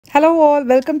Hello all,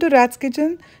 welcome to Rat's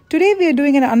Kitchen. Today we are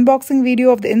doing an unboxing video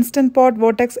of the InstantPot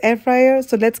Vortex air fryer.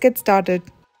 So let's get started.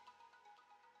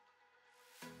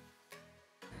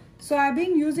 So I've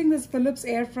been using this Philips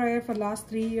air fryer for last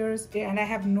 3 years and I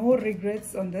have no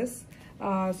regrets on this.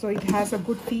 So it has a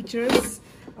good features.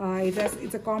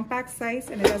 It's a compact size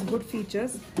and it has good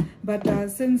features. But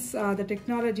since the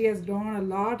technology has grown a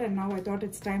lot and now I thought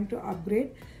it's time to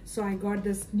upgrade. So I got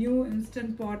this new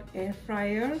InstantPot air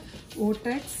fryer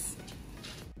Vortex.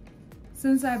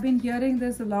 Since I've been hearing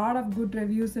there's a lot of good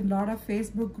reviews in a lot of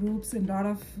Facebook groups and a lot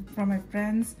of from my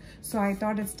friends, so I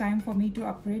thought it's time for me to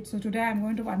upgrade. So today I'm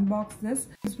going to unbox this.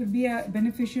 This would be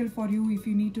beneficial for you if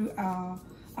you need to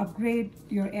upgrade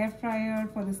your air fryer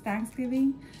for this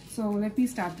Thanksgiving. So let me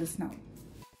start this now.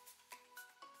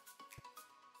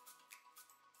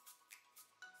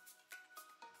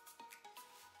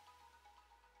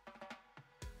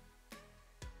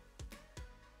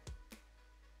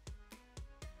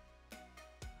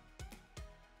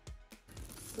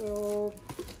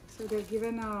 So they're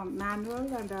given a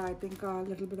manual and I think a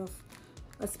little bit of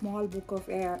a small book of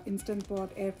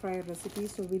InstantPot air fryer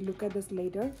recipes. So we'll look at this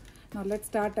later. Now let's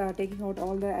start taking out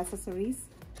all the accessories.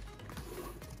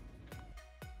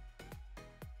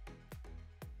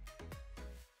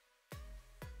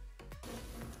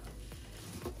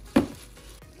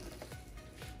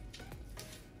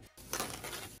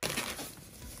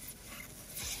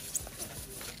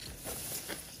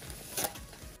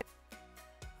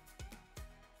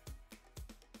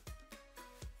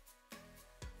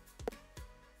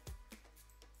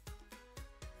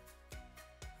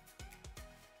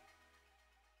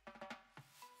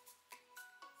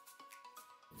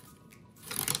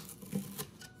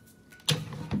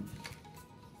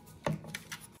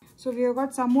 So we have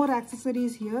got some more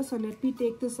accessories here. So let me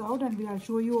take this out and I'll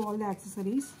show you all the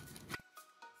accessories.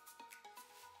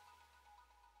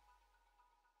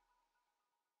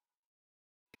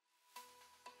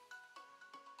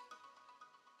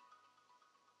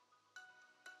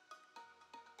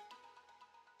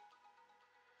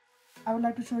 I would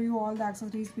like to show you all the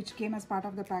accessories which came as part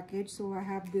of the package. So I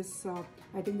have this,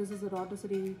 I think this is a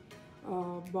rotisserie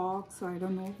box. So I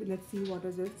don't know. Let's see what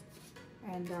is it.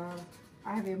 And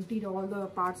I have emptied all the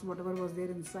parts, whatever was there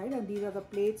inside, and these are the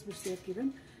plates which they have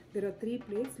given. There are 3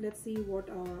 plates. Let's see what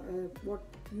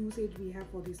usage we have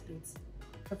for these plates.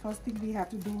 The first thing we have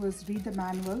to do is read the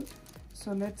manual.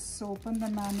 So let's open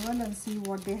the manual and see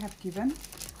what they have given.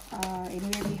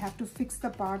 Anyway, we have to fix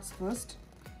the parts first.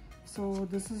 So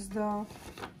this is the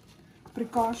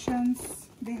precautions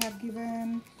they have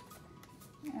given,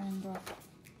 and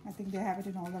I think they have it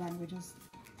in all the languages.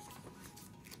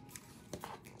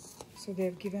 So they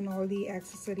have given all the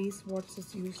accessories, what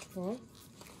it's used for.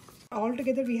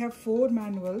 Altogether we have 4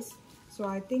 manuals. So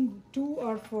I think 2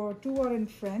 are in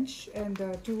French and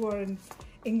 2 are in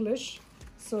English.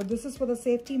 So this is for the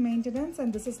safety maintenance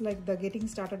and this is like the getting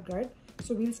started guide.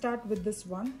 So we'll start with this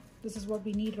one. This is what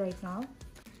we need right now.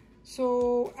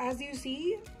 So as you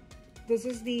see, this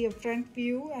is the front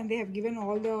view and they have given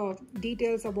all the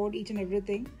details about each and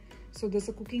everything. So there's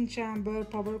a cooking chamber,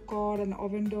 power cord, an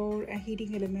oven door, a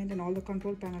heating element and all the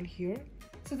control panel here.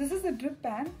 So this is the drip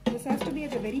pan. This has to be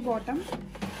at the very bottom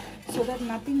so that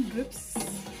nothing drips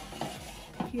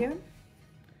here.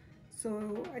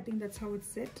 So I think that's how it's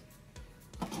set.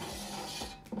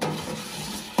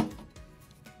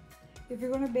 If you're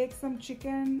going to bake some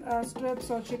chicken strips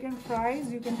or chicken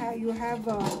fries, you have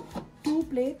 2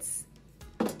 plates,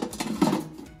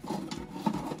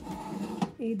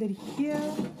 either here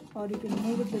or you can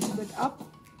move it a little bit up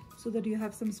so that you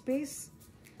have some space.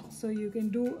 So you can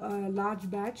do a large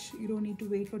batch. You don't need to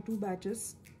wait for 2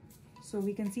 batches. So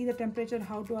we can see the temperature,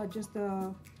 how to adjust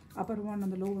the upper one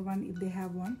and the lower one if they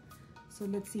have one. So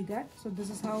let's see that. So this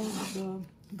is how the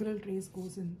grill trays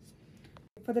goes in.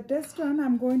 For the test run,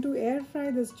 I'm going to air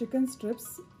fry this chicken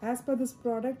strips. As per this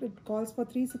product, it calls for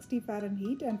 360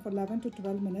 Fahrenheit and for 11 to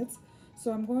 12 minutes.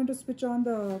 So I'm going to switch on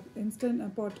the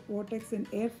InstantPot Vortex in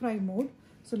air fry mode.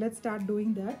 So let's start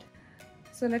doing that.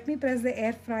 So let me press the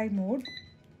air fry mode.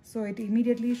 So it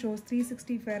immediately shows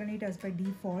 360 Fahrenheit as by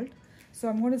default. So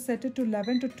I'm going to set it to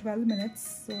 11 to 12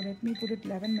 minutes. So let me put it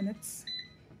 11 minutes.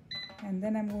 And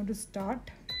then I'm going to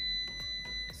start.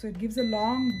 So it gives a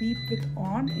long beep with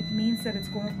on. It means that it's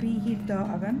going to preheat the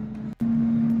oven.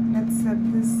 Let's set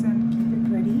this and keep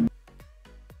it ready.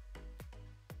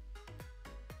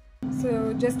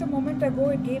 So just a moment ago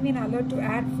it gave me an alert to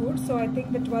add food. So I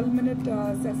think the 12-minute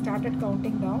started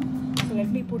counting down. So let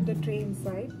me put the tray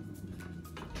inside.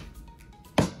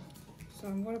 So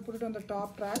I'm going to put it on the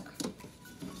top rack.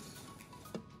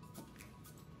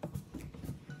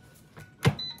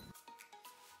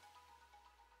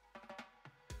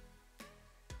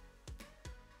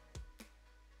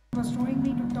 was showing me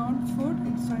to turn food,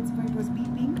 so it was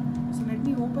beeping. So let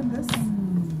me open this.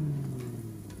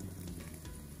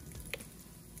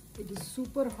 It is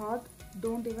super hot.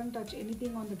 Don't even touch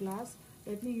anything on the glass.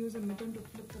 Let me use a mitten to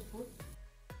flip the food.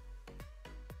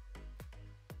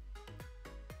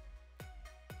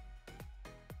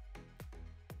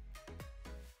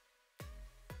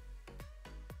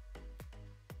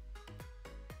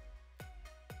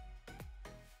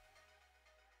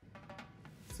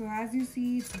 So as you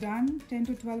see, it's done. 10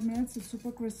 to 12 minutes. It's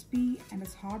super crispy and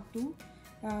it's hot too.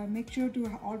 Make sure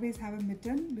to always have a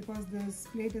mitten because this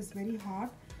plate is very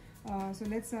hot. So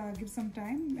let's give some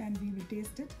time and we will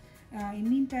taste it. In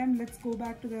meantime, let's go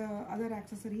back to the other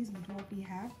accessories with what we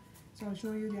have. So I'll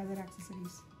show you the other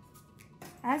accessories.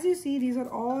 As you see, these are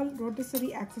all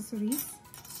rotisserie accessories.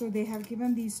 So they have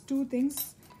given these two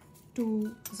things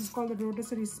this is called the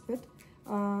rotisserie spit.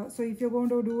 So if you're going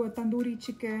to do a tandoori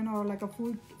chicken or like a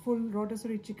full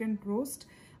rotisserie chicken roast,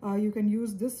 you can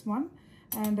use this one.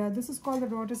 And this is called the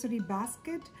rotisserie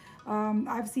basket.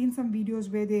 I've seen some videos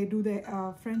where they do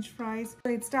the French fries.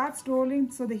 So it starts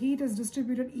rolling, so the heat is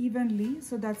distributed evenly.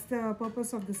 So that's the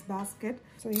purpose of this basket.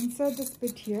 So insert the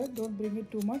spit here, don't bring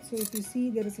it too much. So if you see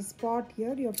there is a spot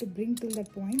here, you have to bring till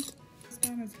that point. This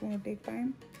time it's going to take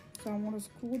time. So I'm going to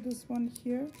screw this one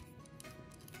here.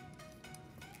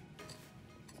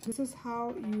 This is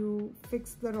how you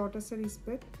fix the rotisserie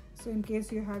spit. So in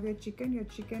case you have your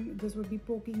chicken, this will be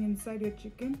poking inside your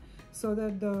chicken so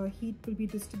that the heat will be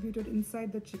distributed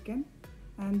inside the chicken.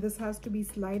 And this has to be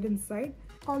slide inside.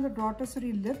 It's called the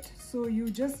rotisserie lift. So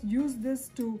you just use this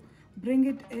to bring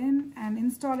it in and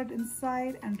install it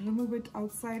inside and remove it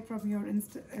outside from your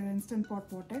InstantPot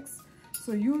Vortex.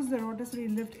 So use the rotisserie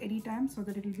lift anytime so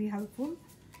that it will be helpful.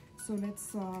 So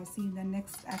let's see the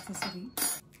next accessory.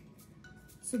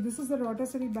 So this is the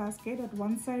rotisserie basket. At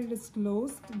one side it is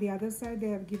closed, the other side they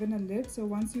have given a lid. So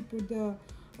once you put the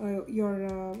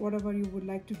whatever you would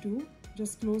like to do,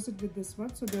 just close it with this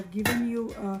one. So they have given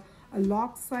you a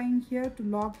lock sign here. To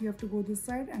lock you have to go this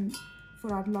side, and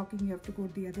for unlocking you have to go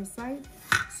the other side.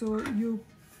 So you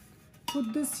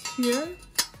put this here,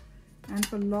 and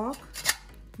for lock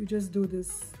you just do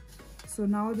this. So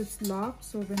now it's locked,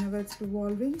 so whenever it's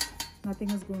revolving, nothing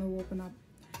is going to open up.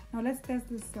 Now let's test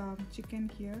this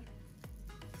chicken here.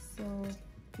 So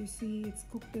you see it's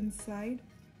cooked inside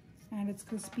and it's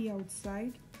crispy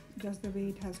outside, just the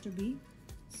way it has to be.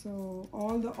 So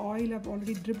all the oil I've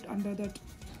already dripped under that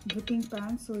dripping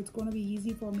pan, so it's going to be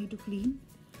easy for me to clean.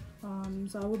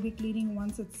 So I will be cleaning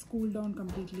once it's cooled down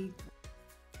completely.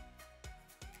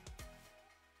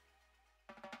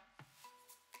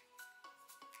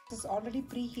 It's already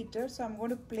preheated, so I'm going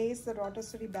to place the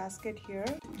rotisserie basket here.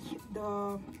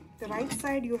 The right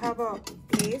side you have a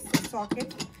place, a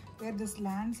socket where this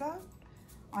lands out.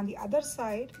 On the other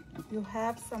side you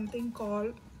have something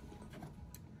called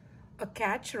a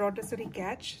catch, rotisserie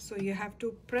catch. So you have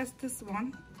to press this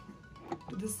one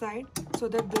to this side so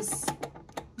that this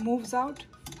moves out,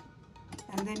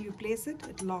 and then you place it,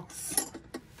 it locks.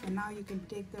 And now you can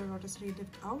take the rotisserie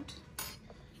lift out.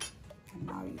 And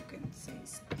now you can say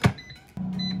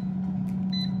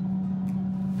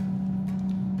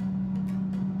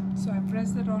so I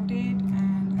press the rotate,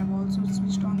 and I've also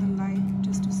switched on the light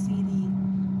just to see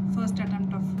the first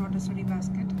attempt of rotisserie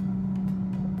basket.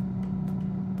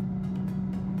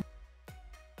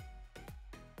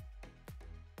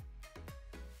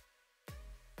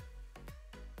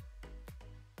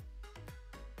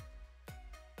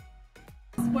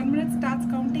 So 1 minute starts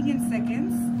counting in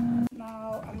seconds.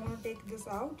 Now I'm going to take this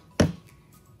out.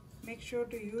 Make sure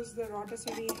to use the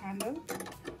rotisserie handle.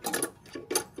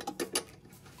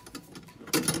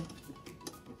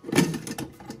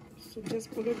 So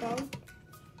just pull it out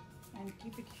and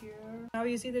keep it here. Now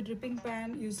you see the dripping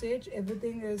pan usage.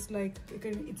 Everything is like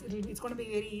it's going to be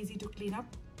very easy to clean up.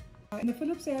 In the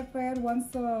Philips air fryer, once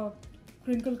the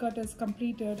crinkle cut is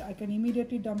completed, I can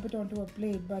immediately dump it onto a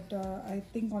plate. But I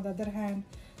think on the other hand,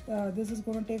 this is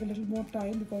going to take a little more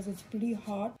time because it's pretty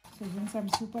hot. So since I'm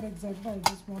super excited, I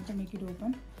just want to make it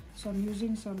open. So I'm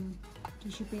using some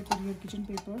tissue paper here, kitchen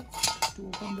paper, to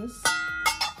open this.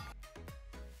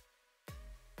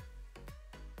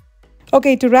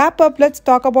 Okay, to wrap up, let's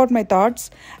talk about my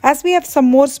thoughts. As we have some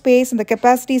more space and the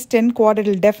capacity is 10 quad, it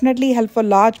will definitely help for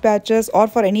large batches or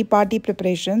for any party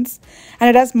preparations. And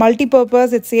it has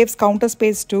multi-purpose, it saves counter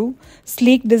space too.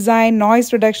 Sleek design,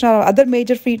 noise reduction are other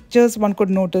major features one could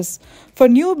notice. For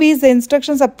newbies, the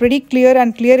instructions are pretty clear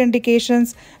and clear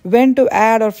indications when to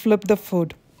add or flip the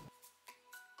food.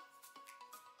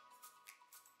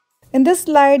 In this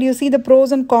slide, you see the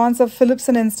pros and cons of Philips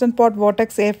and InstantPot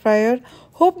Vortex air fryer.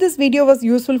 Hope this video was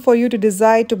useful for you to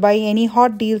decide to buy any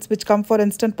hot deals which come for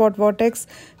InstantPot Vortex.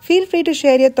 Feel free to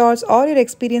share your thoughts or your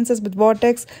experiences with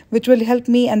Vortex, which will help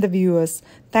me and the viewers.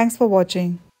 Thanks for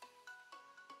watching.